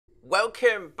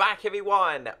Welcome back,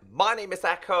 everyone. My name is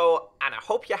Echo, and I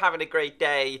hope you're having a great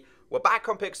day. We're back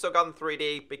on Pixel Gun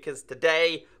 3D because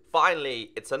today,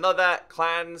 finally, it's another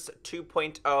Clans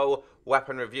 2.0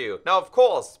 weapon review. Now, of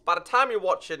course, by the time you're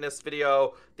watching this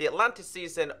video, the Atlantis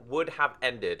season would have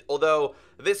ended. Although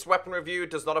this weapon review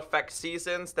does not affect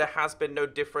seasons, there has been no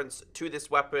difference to this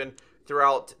weapon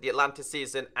throughout the Atlantis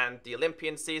season and the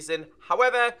Olympian season.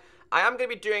 However, I am going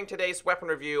to be doing today's weapon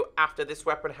review after this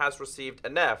weapon has received a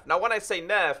nerf. Now, when I say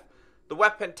nerf, the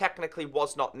weapon technically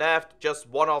was not nerfed, just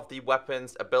one of the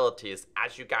weapon's abilities.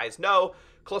 As you guys know,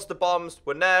 cluster bombs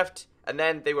were nerfed, and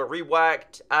then they were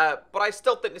reworked. But I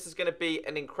still think this is going to be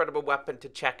an incredible weapon to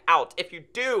check out. If you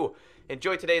do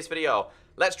enjoy today's video,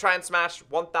 let's try and smash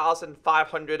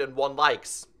 1,501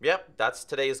 likes. Yep, that's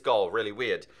today's goal. Really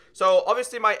weird. So,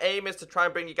 obviously, my aim is to try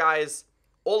and bring you guys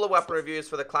all the weapon reviews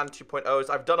for the Clan 2.0s.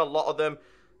 I've done a lot of them.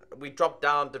 We dropped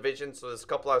down division, so there's a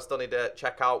couple I still need to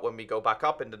check out when we go back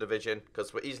up in the division,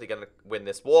 because we're easily going to win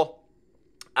this war.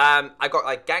 I got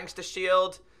like Gangster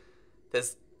Shield.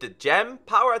 There's the Gem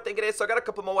Power, I think it is. So I got a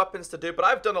couple more weapons to do, but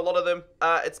I've done a lot of them.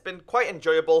 It's been quite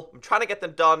enjoyable. I'm trying to get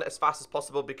them done as fast as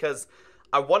possible because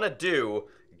I want to do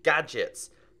gadgets.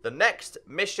 The next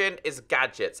mission is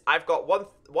gadgets. I've got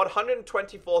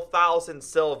 124,000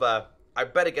 silver. I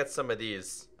better get some of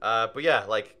these. But yeah,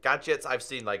 like gadgets, I've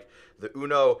seen like the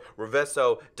Uno,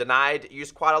 Reverso, Denied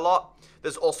used quite a lot.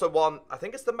 There's also one, I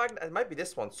think it's the magnet, it might be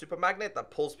this one, Super Magnet, that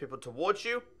pulls people towards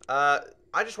you. I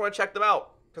just want to check them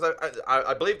out because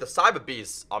I believe the Cyber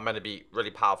Bees are meant to be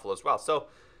really powerful as well. So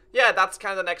yeah, that's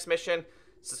kind of the next mission.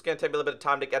 It's just going to take me a little bit of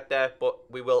time to get there,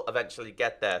 but we will eventually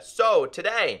get there. So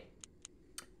today,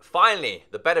 finally,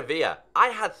 the Bedivere. I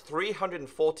had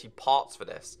 340 parts for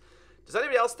this. Does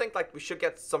anybody else think like we should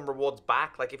get some rewards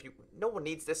back? Like if no one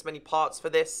needs this many parts for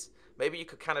this, maybe you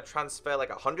could kind of transfer like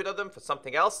 100 of them for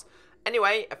something else.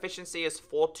 Anyway, efficiency is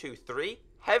 423.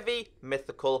 Heavy,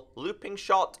 mythical, looping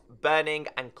shot, burning,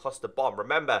 and cluster bomb.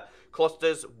 Remember,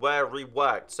 clusters were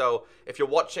reworked. So if you're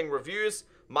watching reviews,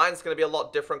 mine's going to be a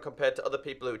lot different compared to other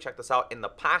people who checked this out in the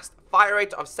past. Fire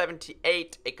rate of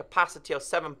 78, a capacity of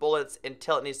 7 bullets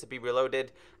until it needs to be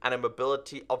reloaded, and a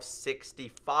mobility of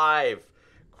 65.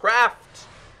 Craft!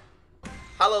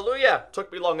 Hallelujah!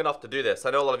 Took me long enough to do this. I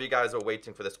know a lot of you guys are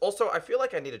waiting for this. Also, I feel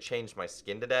like I need to change my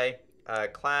skin today.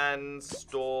 Clans,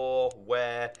 store,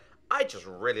 wear. I just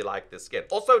really like this skin.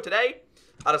 Also, today,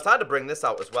 I decided to bring this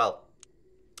out as well.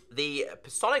 The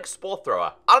Sonic Spore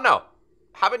Thrower. I don't know.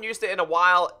 Haven't used it in a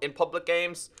while in public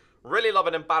games. Really love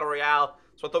it in Battle Royale.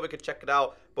 So I thought we could check it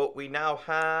out. But we now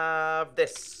have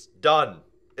this done.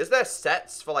 Is there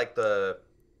sets for like the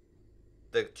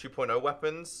 2.0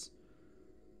 weapons?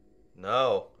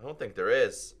 No, I don't think there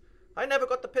is. I never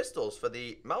got the pistols for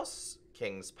the Mouse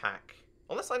Kings pack.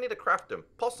 Unless I need to craft them.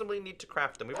 Possibly need to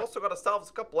craft them. We've also got ourselves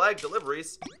a couple egg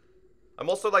deliveries. I'm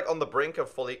also like on the brink of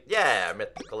fully... Yeah,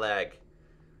 mythical egg.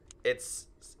 It's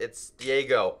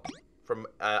Diego from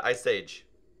Ice Age.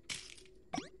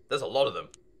 There's a lot of them.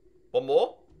 One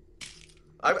more?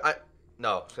 No, I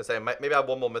was gonna say maybe I have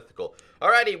one more mythical.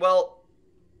 Alrighty, well,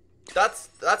 that's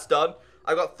done.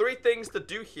 I've got 3 things to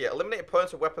do here. Eliminate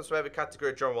opponents with weapons from every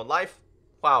category during 1 life.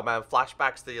 Wow, man.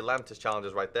 Flashbacks to the Atlantis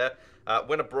challenges right there.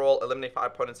 Win a brawl. Eliminate 5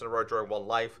 opponents in a row during 1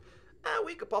 life.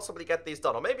 We could possibly get these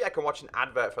done. Or maybe I can watch an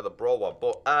advert for the brawl one.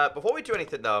 But before we do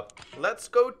anything, though, let's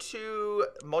go to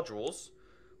modules.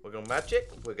 We're going to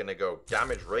magic. We're going to go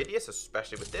damage radius,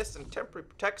 especially with this. And temporary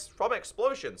protects from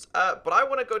explosions. But I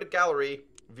want to go to gallery,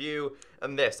 view,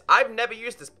 and this. I've never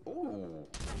used this. Ooh.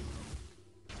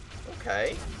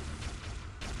 Okay.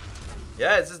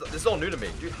 Yeah, this is all new to me.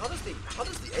 Dude, how does the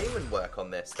aiming work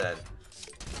on this then?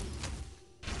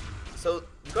 So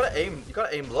you gotta aim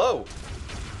low.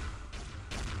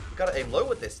 You gotta aim low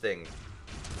with this thing.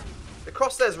 The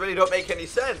crosshairs really don't make any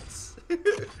sense.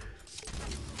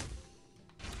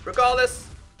 Regardless,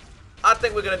 I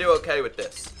think we're gonna do okay with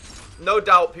this. No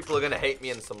doubt people are gonna hate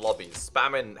me in some lobbies.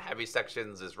 Spamming heavy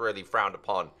sections is really frowned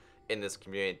upon in this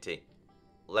community.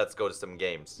 Let's go to some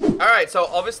games. Alright, so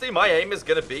obviously my aim is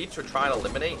going to be to try and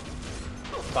eliminate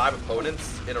 5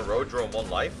 opponents in a row during 1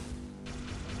 life.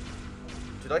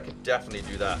 Dude, I could definitely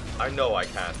do that. I know I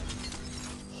can.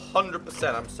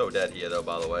 100%. I'm so dead here, though,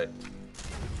 by the way.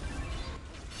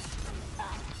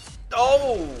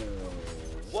 Oh!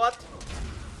 What?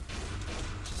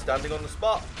 Just standing on the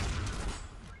spot.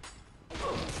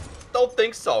 Don't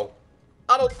think so.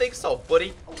 I don't think so,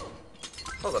 buddy.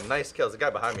 That was a nice kill. There's a guy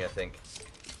behind me, I think.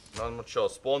 I'm not sure.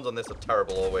 Spawns on this are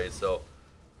terrible always, so...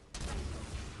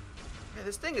 Yeah,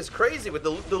 this thing is crazy. With the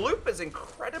loop is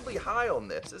incredibly high on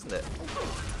this, isn't it?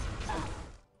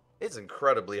 It's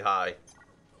incredibly high.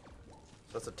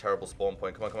 That's a terrible spawn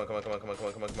point. Come on, come on, come on, come on, come on, come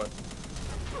on, come on, come on.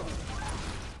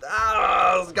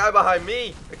 Ah, there's a guy behind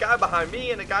me. A guy behind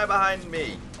me and a guy behind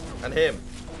me. And him.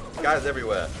 Guys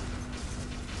everywhere.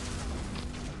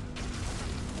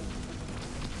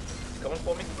 Coming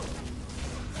for me.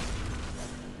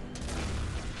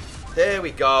 There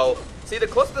we go. See, the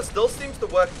cluster still seems to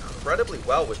work incredibly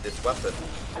well with this weapon.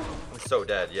 I'm so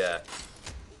dead, yeah.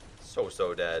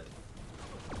 So dead.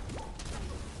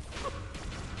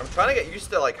 I'm trying to get used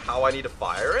to, like, how I need to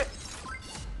fire it.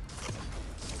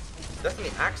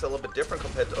 Definitely acts a little bit different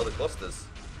compared to other clusters.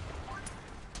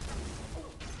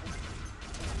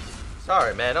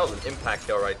 Sorry, man. That was an impact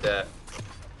kill right there.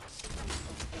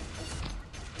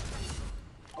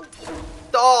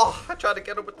 Oh, I tried to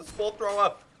get him with the spawn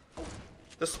thrower.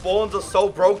 The spawns are so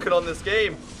broken on this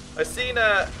game. I seen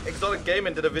Exotic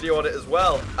Gaming did a video on it as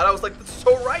well, and I was like, that's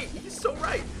so right. He's so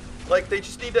right. Like, they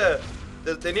just need to,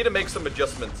 they need to make some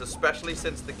adjustments, especially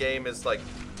since the game is like,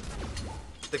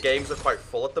 the games are quite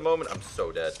full at the moment. I'm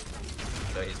so dead.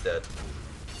 No, he's dead.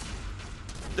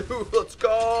 Dude, let's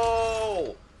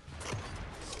go.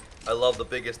 I love the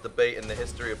biggest debate in the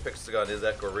history of Pixagon. Is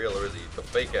ECKO real or is he the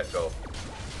fake ECKO?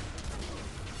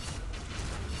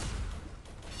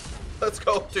 Let's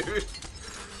go, dude.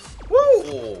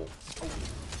 Woo!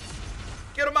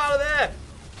 Get him out of there.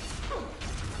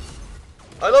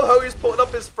 I love how he's putting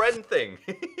up his friend thing.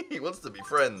 He wants to be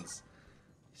friends.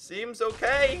 Seems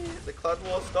okay. The clan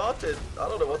war started. I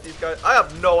don't know what these guys... I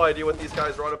have no idea what these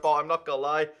guys are on about. I'm not gonna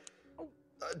lie.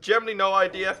 Generally no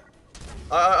idea.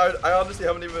 I honestly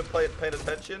haven't even been paying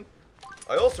attention.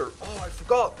 I also... Oh, I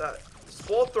forgot that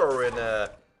Sport Thrower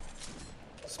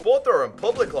in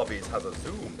public lobbies has a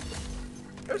zoom.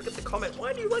 I always get the comment,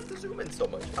 why do you like to zoom in so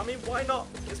much? I mean, why not?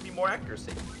 It gives me more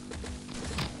accuracy.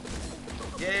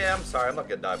 Yeah, I'm sorry. I'm not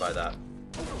gonna die by that.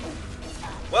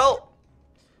 Well,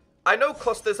 I know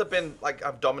clusters have been, like,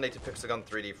 I've dominated Pixagon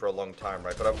 3D for a long time,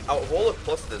 right? But out of all the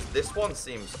clusters, this one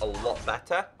seems a lot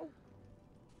better.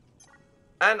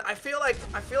 And I feel like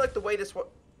the way this one...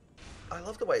 I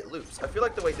love the way it loops. I feel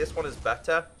like the way this one is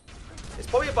better. It's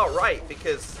probably about right,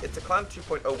 because it's a Clan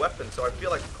 2.0 weapon, so I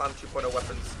feel like the Clan 2.0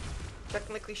 weapons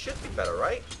technically should be better,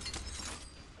 right?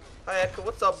 Hi, ECKO.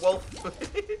 What's up, Wolf?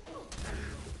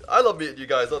 I love meeting you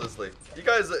guys, honestly. You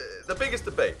guys, the biggest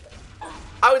debate.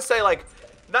 I would say, like,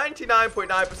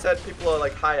 99.9% people are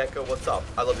like, hi, ECKO, what's up?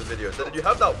 I love your videos. And then you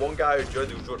have that one guy who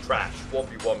joins you trash.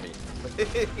 1v1 me.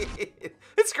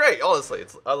 It's great, honestly.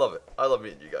 I love it. I love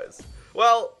meeting you guys.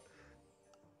 Well,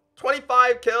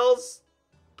 25 kills.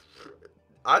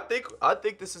 I think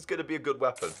this is going to be a good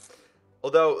weapon.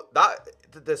 Although,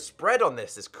 the spread on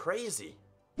this is crazy.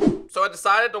 So I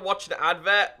decided to watch an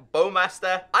advert,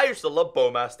 Bowmaster. I used to love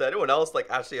Bowmaster. Anyone else like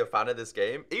actually a fan of this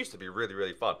game? It used to be really,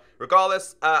 really fun.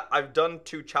 Regardless, I've done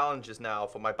 2 challenges now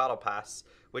for my battle pass,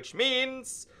 which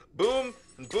means boom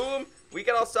and boom, we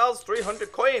get ourselves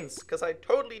 300 coins because I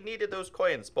totally needed those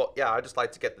coins. But yeah, I just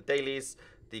like to get the dailies,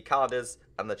 the calendars,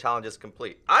 and the challenges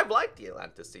complete. I've liked the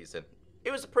Atlantis season.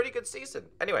 It was a pretty good season.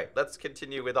 Anyway, let's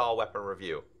continue with our weapon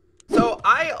review. So,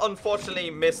 I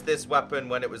unfortunately missed this weapon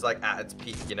when it was, like, at its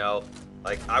peak, you know?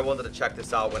 Like, I wanted to check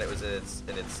this out when it was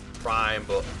in its prime,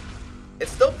 but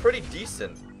it's still pretty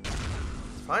decent.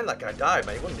 It's fine, that guy died,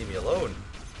 man. He wouldn't leave me alone.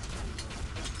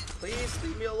 Please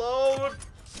leave me alone.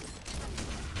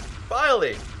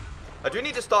 Finally. I do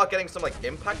need to start getting some, like,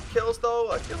 impact kills,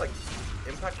 though. I feel like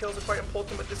impact kills are quite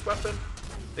important with this weapon.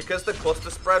 Because the cluster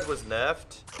spread was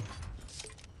nerfed,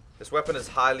 this weapon is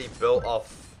highly built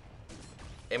off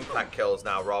impact kills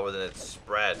now rather than its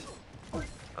spread.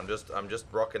 I'm just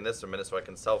rocking this for a minute so I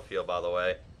can self-heal, by the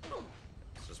way.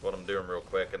 It's just what I'm doing real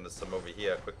quick, and there's some over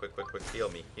here. Quick, heal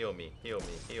me, heal me, heal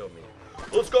me, heal me.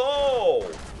 Let's go!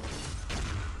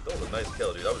 That was a nice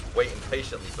kill, dude. I was waiting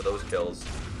patiently for those kills.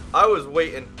 I was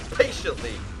waiting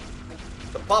patiently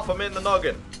to pop him in the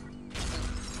noggin.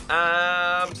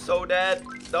 I'm so dead.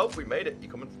 Nope, we made it. You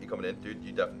coming in, dude?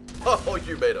 You definitely... Oh,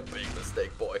 you made a big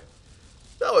mistake, boy.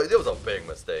 It was a big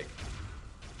mistake.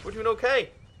 We're doing okay.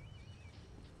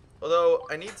 Although,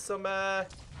 I need some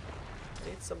bullets.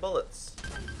 It's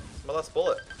my last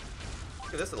bullet.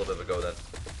 Let's give this a little bit of a go, then.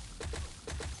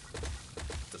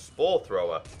 The spore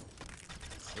thrower.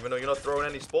 Even though you're not throwing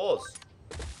any spores.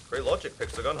 Great logic,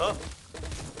 Pixagon, huh?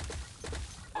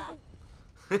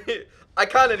 I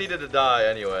kind of needed to die,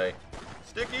 anyway.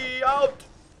 Sticky out!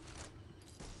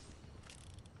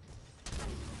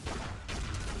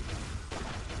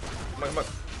 Come on.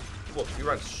 Whoa, you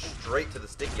ran straight to the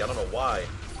sticky. I don't know why.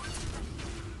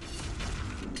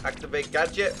 Activate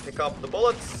gadget. Pick up the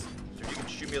bullets. So you can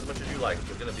shoot me as much as you like.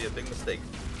 It's going to be a big mistake.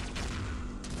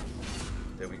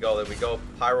 There we go, there we go.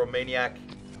 Pyromaniac.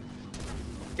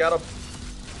 Got him.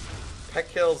 Peck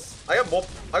kills. I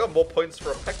got more points for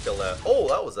a peck kill there. Oh,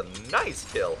 that was a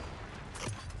nice kill.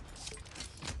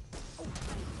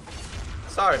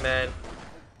 Sorry, man.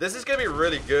 This is gonna be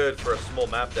really good for a small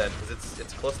map then, because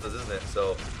it's clusters, isn't it?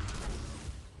 So.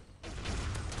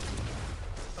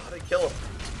 Oh, they kill him.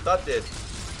 That did.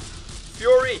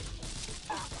 Fury.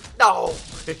 No.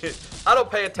 I don't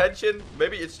pay attention.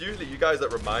 Maybe it's usually you guys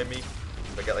that remind me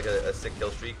if I get like a sick kill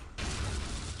streak.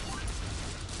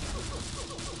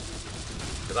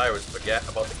 Because I always forget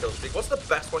about the kill streak. What's the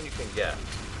best one you can get?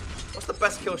 What's the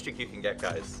best kill streak you can get,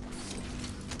 guys?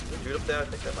 Is there a dude up there? I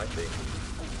think there might be.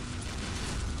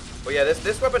 But yeah,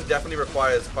 this weapon definitely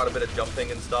requires quite a bit of jumping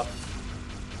and stuff.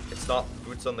 It's not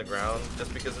boots on the ground,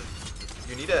 just because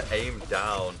you need to aim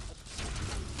down.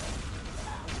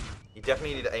 You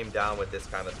definitely need to aim down with this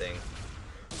kind of thing.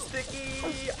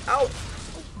 Sticky! Out!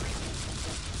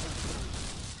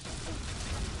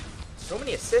 So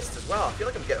many assists as well. I feel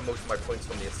like I'm getting most of my points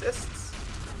from the assists.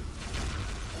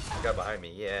 Guy behind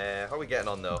me. Yeah. How are we getting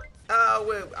on though?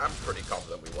 I'm pretty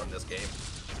confident we won this game.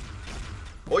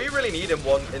 All you really need in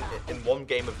one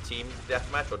game of team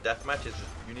deathmatch or deathmatch is just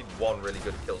you need one really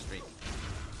good kill streak.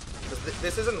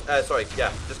 This isn't. Sorry.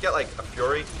 Yeah. Just get like a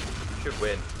Fury. You should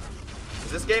win.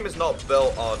 Because this game is not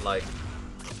built on like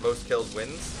most kills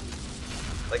wins.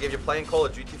 Like if you're playing Call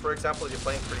of Duty, for example, if you're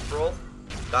playing free for all,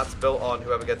 that's built on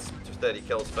whoever gets to 30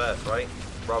 kills first, right?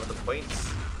 Rather than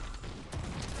points.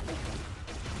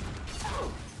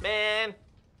 Man.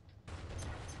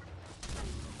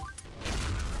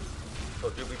 Oh,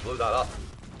 dude, we blew that up.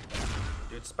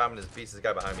 Dude spamming his beast. This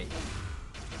guy behind me.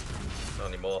 Not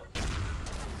anymore.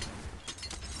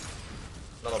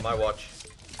 Not on my watch.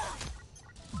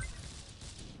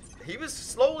 He was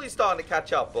slowly starting to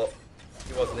catch up, but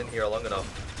he wasn't in here long enough.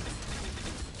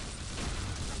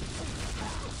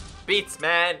 Beats,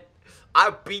 man.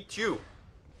 I beat you.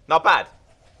 Not bad.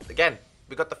 Again,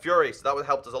 we got the Fury, so that would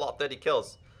help us a lot. 30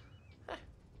 kills.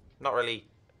 Not really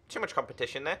too much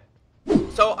competition there.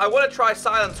 So I want to try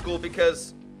Silent School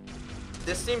because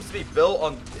this seems to be built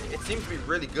on. It seems to be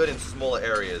really good in smaller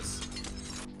areas.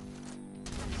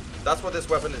 That's what this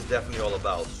weapon is definitely all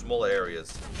about. Smaller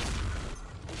areas.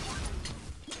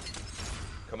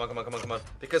 Come on, come on, come on, come on.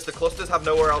 Because the clusters have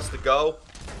nowhere else to go.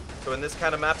 So in this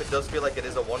kind of map, it does feel like it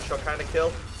is a one-shot kind of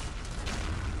kill.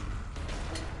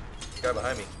 Guy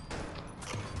behind me.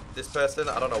 This person,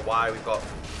 I don't know why we've got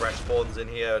fresh spawns in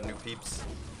here, new peeps.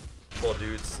 Poor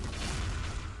dudes.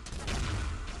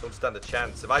 Don't stand a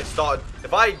chance. If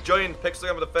I joined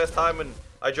Pixel for the first time and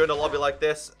I joined a lobby like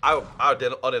this, I would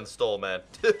uninstall, man.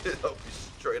 I'll be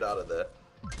straight out of there.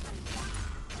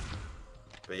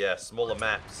 But yeah, smaller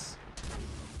maps.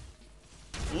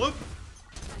 Loop.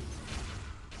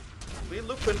 We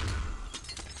looping.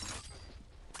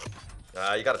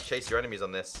 You gotta chase your enemies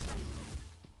on this.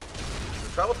 The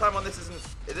travel time on this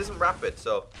isn't rapid,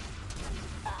 so.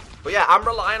 But yeah, I'm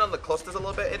relying on the clusters a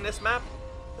little bit in this map.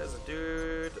 There's a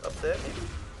dude up there, maybe.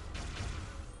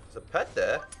 There's a pet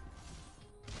there.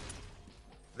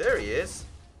 There he is.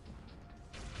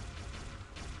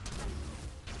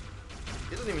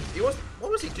 He doesn't even.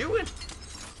 What was he doing?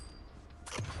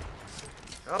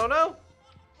 I don't know.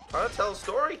 Trying to tell a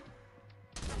story.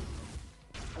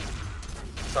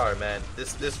 Sorry, man.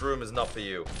 This room is not for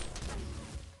you.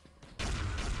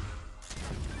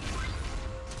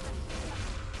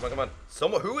 Come on, come on.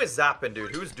 Someone who is zapping,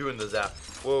 dude? Who's doing the zap?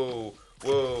 Whoa,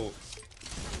 whoa.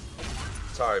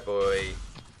 Sorry, boy.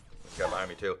 This guy behind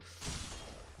me too.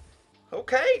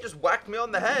 Okay, just whacked me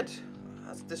on the head.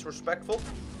 That's disrespectful.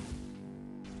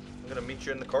 I'm gonna meet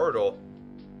you in the corridor.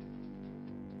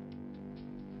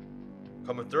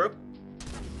 Coming through.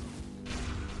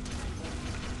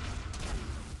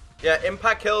 Yeah,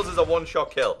 impact kills is a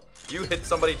one-shot kill. You hit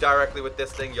somebody directly with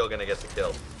this thing, you're gonna get the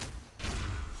kill.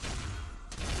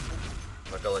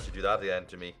 I'm not gonna let you do that again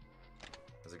to me.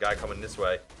 There's a guy coming this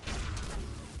way.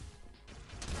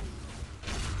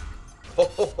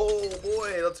 Oh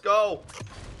boy, let's go.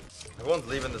 Everyone's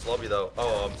leaving this lobby though.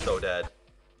 Oh, I'm so dead.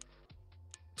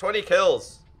 20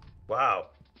 kills. Wow.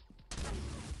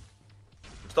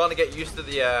 I'm starting to get used to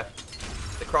the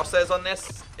crosshairs on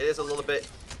this. It is a little bit,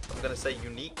 I'm gonna say,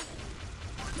 unique.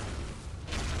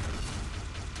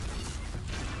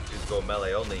 Just go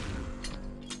melee only.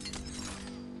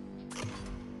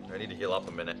 I need to heal up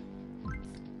a minute.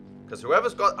 Because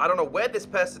whoever's got, I don't know where this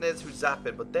person is who's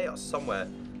zapping, but they are somewhere.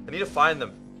 I need to find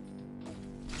them.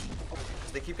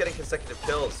 They keep getting consecutive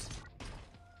kills.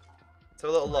 Let's have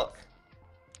a little look.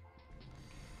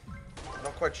 I'm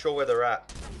not quite sure where they're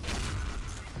at.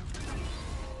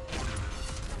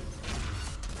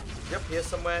 Is he up here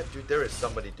somewhere? Dude, there is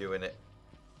somebody doing it.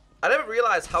 I never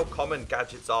realized how common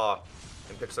gadgets are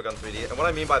in Pixel Gun 3D. And what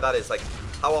I mean by that is, like,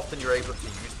 how often you're able to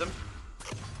use them.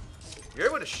 You're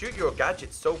able to shoot your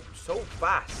gadgets so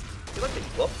fast. I feel like they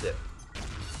buffed it.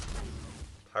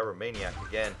 Pyromaniac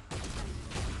again.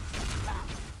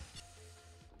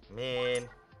 Man.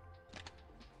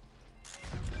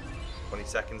 20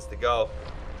 seconds to go.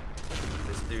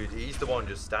 This dude, he's the one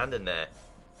just standing there.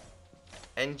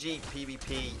 NG, PvP,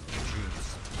 you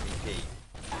choose PvP.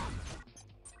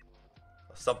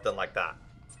 Or something like that.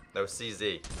 No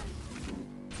CZ.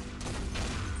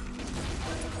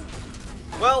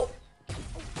 Well,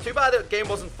 too bad the game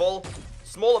wasn't full.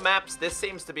 Smaller maps, this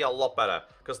seems to be a lot better.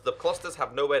 Because the clusters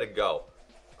have nowhere to go.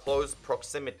 Close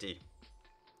proximity.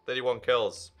 31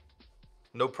 kills.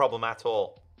 No problem at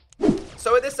all.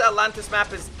 So this Atlantis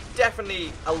map is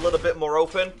definitely a little bit more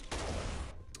open.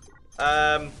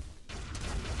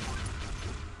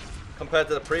 Compared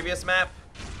to the previous map.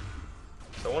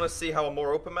 So I want to see how a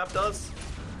more open map does.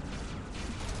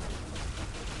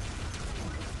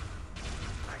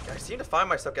 I seem to find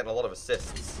myself getting a lot of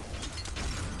assists.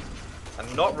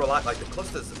 And not rely, like the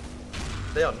clusters,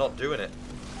 they are not doing it.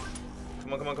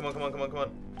 Come on, come on, come on, come on, come on, come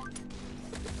on.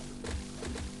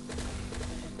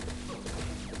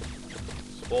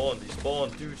 Spawn,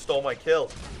 despawn, dude stole my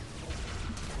kill.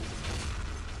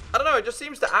 I don't know, it just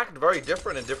seems to act very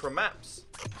different in different maps.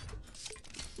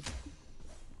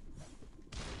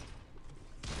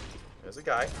 There's a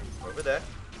guy over there.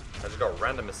 I just got a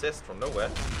random assist from nowhere.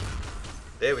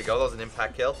 There we go, that was an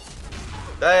impact kill.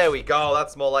 There we go,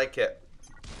 that's more like it.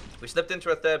 We slipped into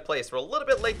a third place. We're a little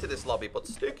bit late to this lobby, but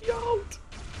sticky out.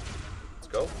 Let's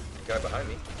go. Guy behind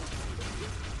me.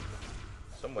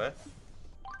 Somewhere.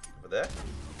 Over there.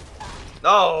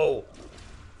 No!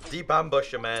 Deep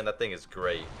ambusher, man. That thing is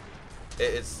great.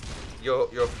 It is your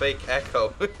fake ECKO.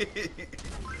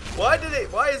 Why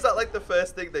is that like the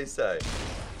first thing they say?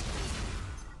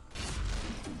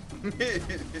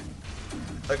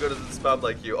 ECKO doesn't spam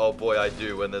like you. Oh boy, I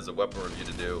do when there's a weapon review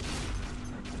to do.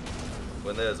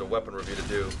 When there's a weapon review to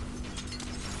do.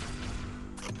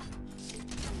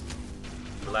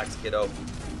 Relax, kiddo.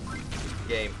 Just a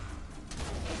game.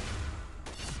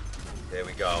 There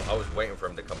we go. I was waiting for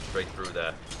him to come straight through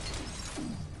there.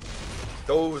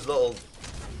 Those little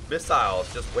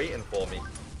missiles just waiting for me.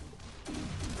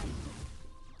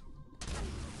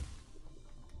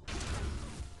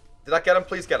 Did I get him?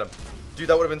 Please get him. Dude,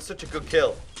 that would have been such a good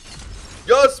kill.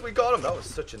 Yes, we got him. That was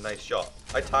such a nice shot.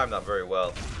 I timed that very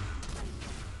well.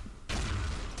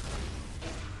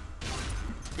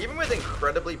 Even with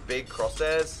incredibly big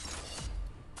crosshairs,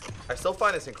 I still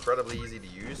find this incredibly easy to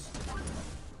use.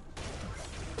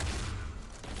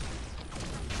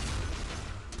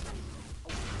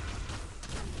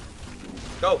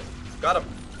 Go! Got him!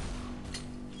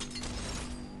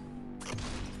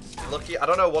 Lucky, I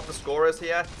don't know what the score is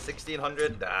here.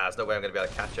 1600? Nah, there's no way I'm going to be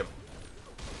able to catch him.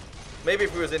 Maybe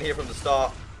if he was in here from the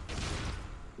start.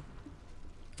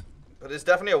 But it's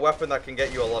definitely a weapon that can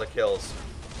get you a lot of kills.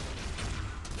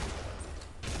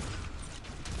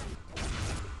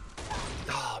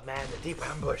 Oh man, the deep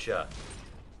ambusher.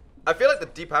 I feel like the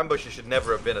deep ambusher should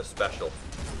never have been a special.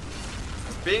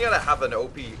 Being able to have an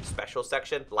OP special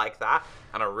section like that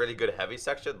and a really good heavy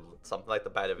section, something like the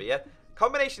Bedivere,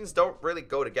 combinations don't really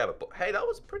go together. But hey, that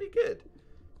was pretty good.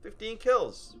 15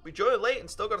 kills. We joined late and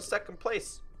still got a second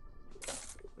place.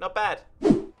 Not bad.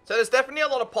 So there's definitely a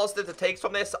lot of positive to take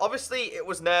from this. Obviously, it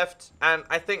was nerfed, and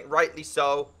I think rightly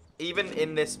so. Even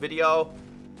in this video,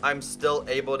 I'm still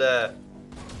able to,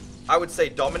 I would say,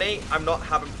 dominate. I'm not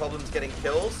having problems getting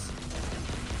kills.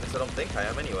 At least I don't think I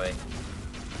am anyway.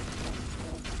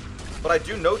 But I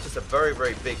do notice a very,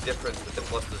 very big difference with the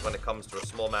clusters when it comes to a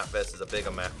small map versus a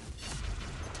bigger map.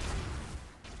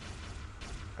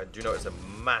 I do notice a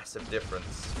massive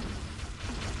difference.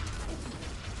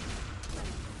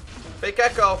 Fake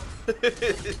ECKO!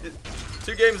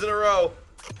 2 games in a row!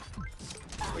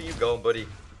 Where you going, buddy?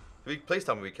 Please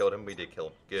tell me we killed him. We did kill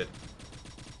him. Good.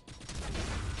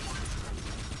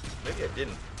 Maybe I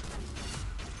didn't.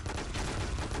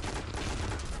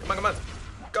 Come on, come on.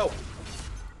 Go!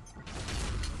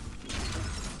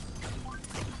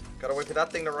 Gotta wait for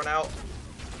that thing to run out.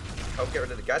 I'll get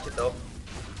rid of the gadget, though.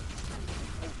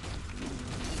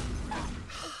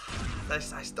 I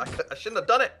shouldn't have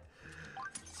done it.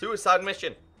 Suicide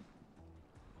mission.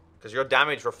 Because your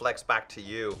damage reflects back to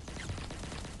you.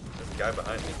 There's a guy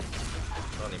behind me.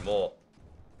 Not anymore.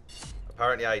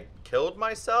 Apparently I killed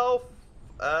myself.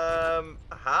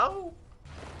 How?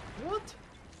 What?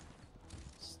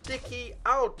 Sticky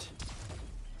out.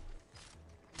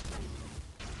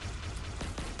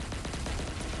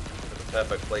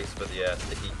 perfect place for the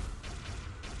sticky.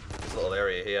 This little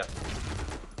area here.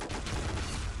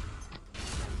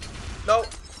 No!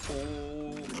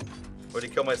 Ooh. Already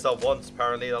killed myself once,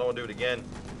 apparently. I don't want to do it again.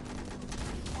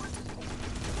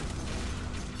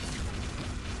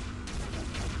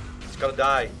 Just gotta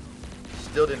die.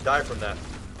 Still didn't die from that.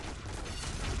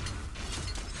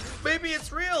 Maybe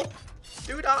it's real!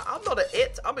 Dude, I'm not an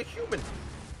it. I'm a human.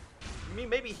 You mean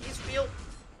maybe he's real?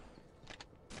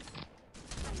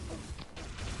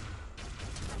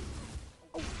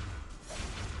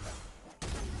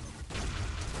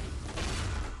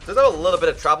 There's a little bit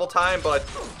of travel time, but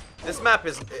this map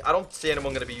is... I don't see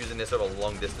anyone going to be using this over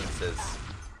long distances.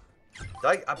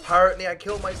 Apparently I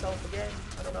killed myself again.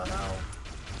 I don't know how.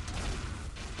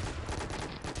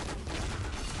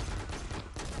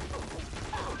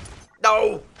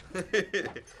 No!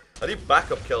 I need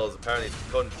backup kills apparently to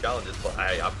current challenges, but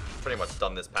hey, I've pretty much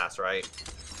done this pass, right?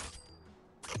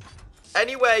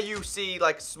 Anywhere you see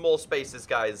like small spaces,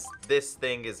 guys, this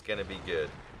thing is gonna be good.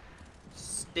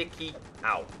 Sticky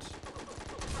out.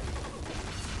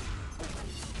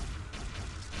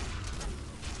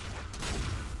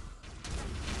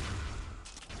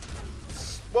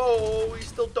 Whoa, he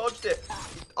still dodged it.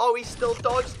 Oh, he still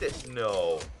dodged it.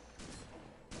 No.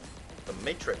 The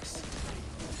Matrix.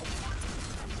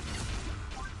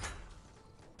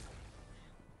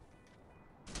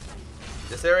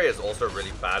 This area is also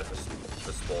really bad for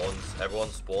spawns. Everyone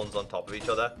spawns on top of each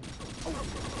other.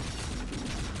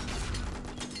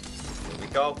 Here we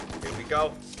go. Here we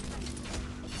go.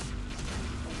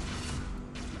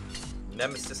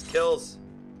 Nemesis kills.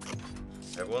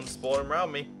 Everyone's spawning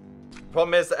around me.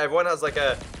 Problem is that everyone has like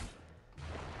a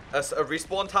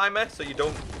respawn timer, so you're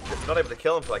not able to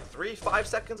kill them for like 3-5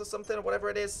 seconds or something, or whatever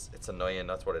it is. It's annoying.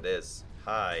 That's what it is.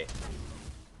 Hi.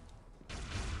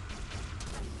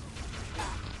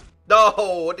 No,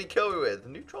 what did he kill me with?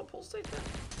 Neutron pulsator?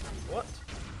 What?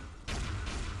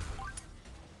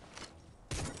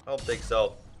 I don't think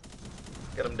so.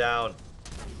 Get him down.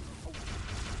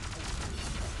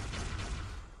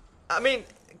 I mean,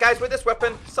 guys, with this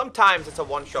weapon, sometimes it's a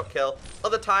one-shot kill.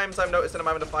 Other times, I'm noticing I'm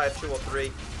having to fire 2 or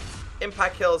 3.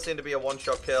 Impact kills seem to be a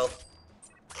one-shot kill.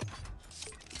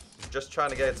 Just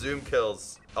trying to get zoom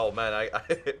kills. Oh, man,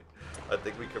 I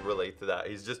think we can relate to that.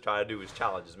 He's just trying to do his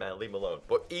challenges, man. Leave him alone.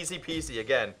 But easy peasy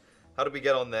again. How did we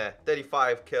get on there?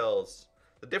 35 kills.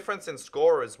 The difference in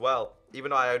score as well.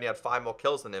 Even though I only had 5 more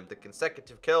kills than him, the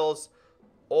consecutive kills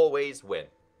always win.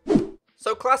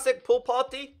 So classic pool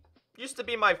party used to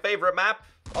be my favorite map,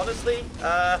 honestly.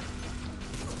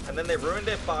 And then they ruined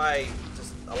it by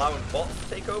just allowing bots to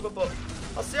take over. But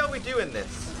I'll see how we do in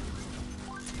this.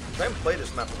 I haven't played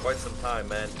this map for quite some time,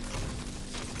 man.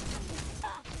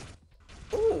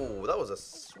 Ooh, that was a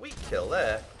sweet kill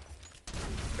there.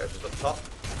 Guys, just up top.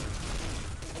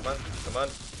 Come on, come on,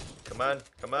 come on,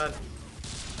 come on.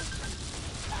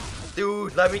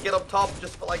 Dude, let me get up top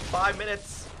just for like 5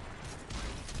 minutes.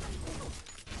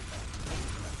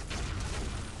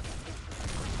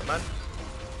 Come on.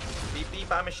 Beep beep,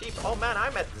 I'm a sheep. Oh man, I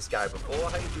met this guy before.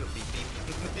 How you doing, beep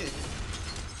beep?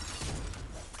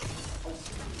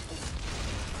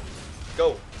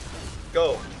 Go.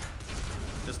 Go.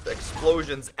 Just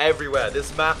explosions everywhere.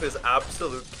 This map is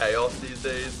absolute chaos these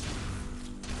days.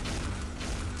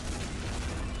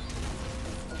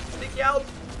 Sticky out.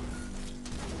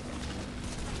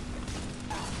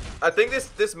 I think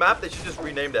this map they should just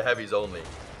rename to heavies only.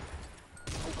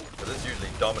 Because it's usually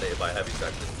dominated by heavy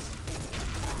sections.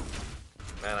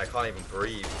 Man, I can't even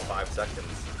breathe for 5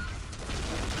 seconds.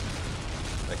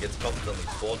 Like it's constantly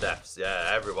spawn deaths.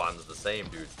 Yeah, everyone's the same,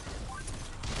 dude.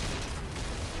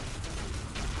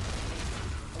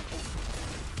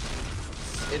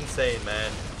 Insane,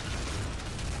 man.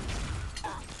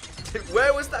 Dude,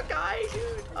 where was that guy,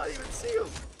 dude? I didn't even see him.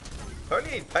 I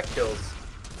only need pet kills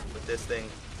with this thing.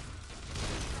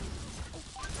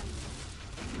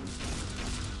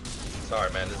 Sorry,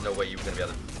 man. There's no way you were going to be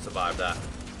able to survive that.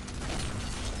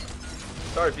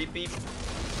 Sorry, beep beep.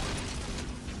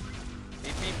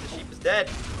 Beep beep, the sheep is dead.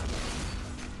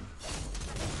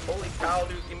 Holy cow,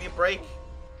 dude. Give me a break.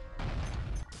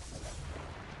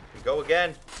 We go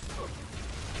again.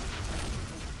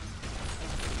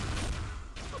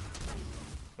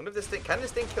 Wonder if this thing, can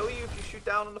this thing kill you if you shoot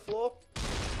down on the floor?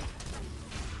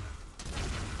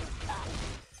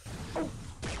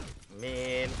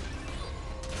 Man.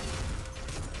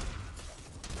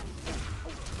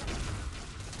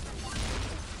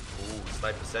 Ooh,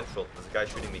 sniper central. There's a guy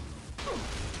shooting me.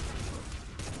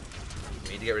 We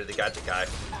need to get rid of the gadget guy.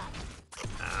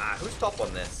 Ah, who's top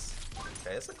on this?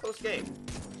 Okay, it's a close game.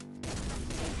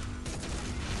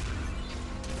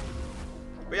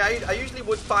 But yeah, I usually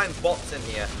would find bots in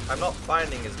here. I'm not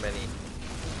finding as many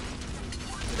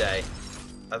today.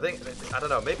 I don't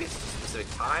know, maybe it's specific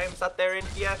times that they're in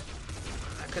here.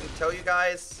 I couldn't tell you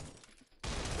guys.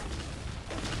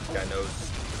 This guy knows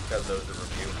the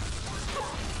review.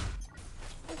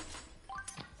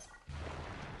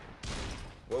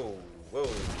 Whoa, whoa.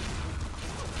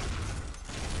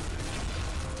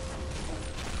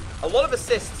 A lot of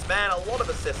assists, man. A lot of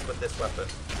assists with this weapon.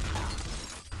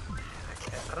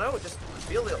 I don't know, just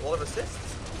feel a lot of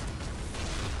assists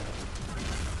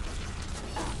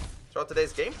throughout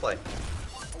today's gameplay.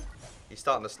 He's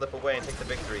starting to slip away and take the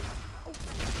victory.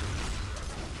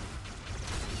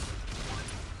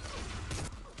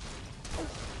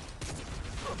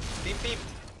 Beep beep.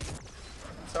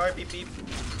 Sorry, beep beep.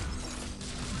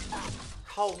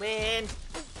 Oh man.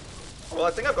 Well,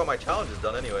 I think I've got my challenges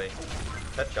done anyway.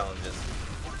 Pet challenges.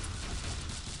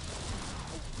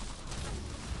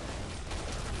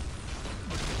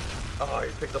 Oh,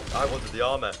 he picked up. I wanted the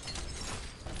armor.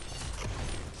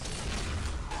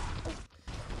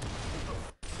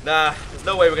 Nah, there's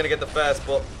no way we're gonna get the first,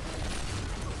 but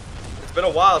it's been a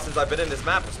while since I've been in this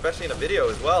map, especially in a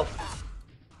video as well.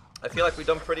 I feel like we've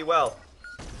done pretty well.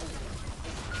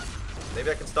 Maybe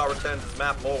I can start returning to this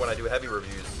map more when I do heavy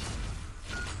reviews.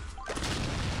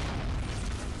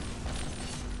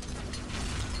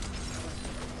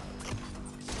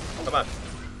 Come on.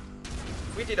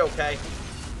 We did okay.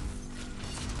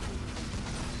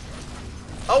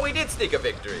 Oh, we did sneak a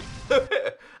victory.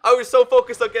 I was so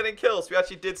focused on getting kills. We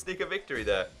actually did sneak a victory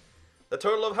there. The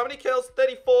total of how many kills?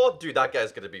 34? Dude, that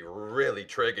guy's going to be really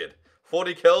triggered.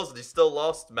 40 kills and he still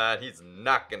lost? Man, he's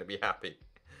not going to be happy.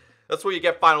 That's what you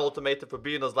get Final Ultimatum for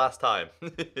beating us last time.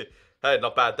 Hey,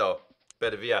 not bad though.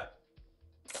 Bedivere.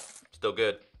 Still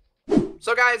good.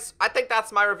 So guys, I think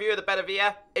that's my review of the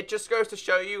Bedivere. It just goes to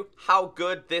show you how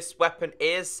good this weapon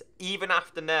is, even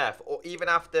after nerf, or even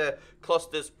after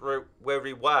clusters were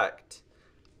reworked.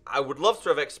 I would love to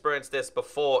have experienced this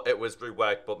before it was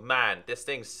reworked, but man, this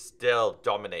thing still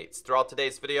dominates. Throughout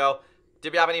today's video,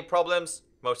 did we have any problems?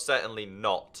 Most certainly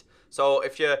not. So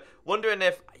if you're wondering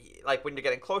if, like, when you're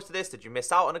getting close to this, did you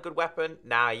miss out on a good weapon?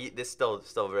 Nah, this is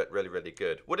still really, really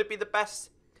good. Would it be the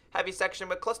best heavy section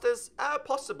with clusters?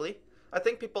 Possibly. I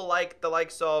think people like the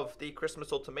likes of the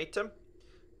Christmas Ultimatum,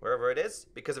 wherever it is,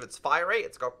 because of its fire rate.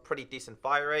 It's got pretty decent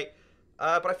fire rate.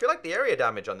 But I feel like the area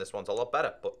damage on this one's a lot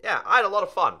better. But yeah, I had a lot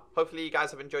of fun. Hopefully you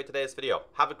guys have enjoyed today's video.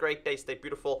 Have a great day. Stay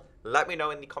beautiful. Let me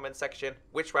know in the comment section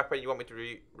which weapon you want me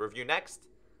to review next.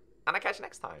 And I'll catch you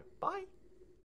next time. Bye.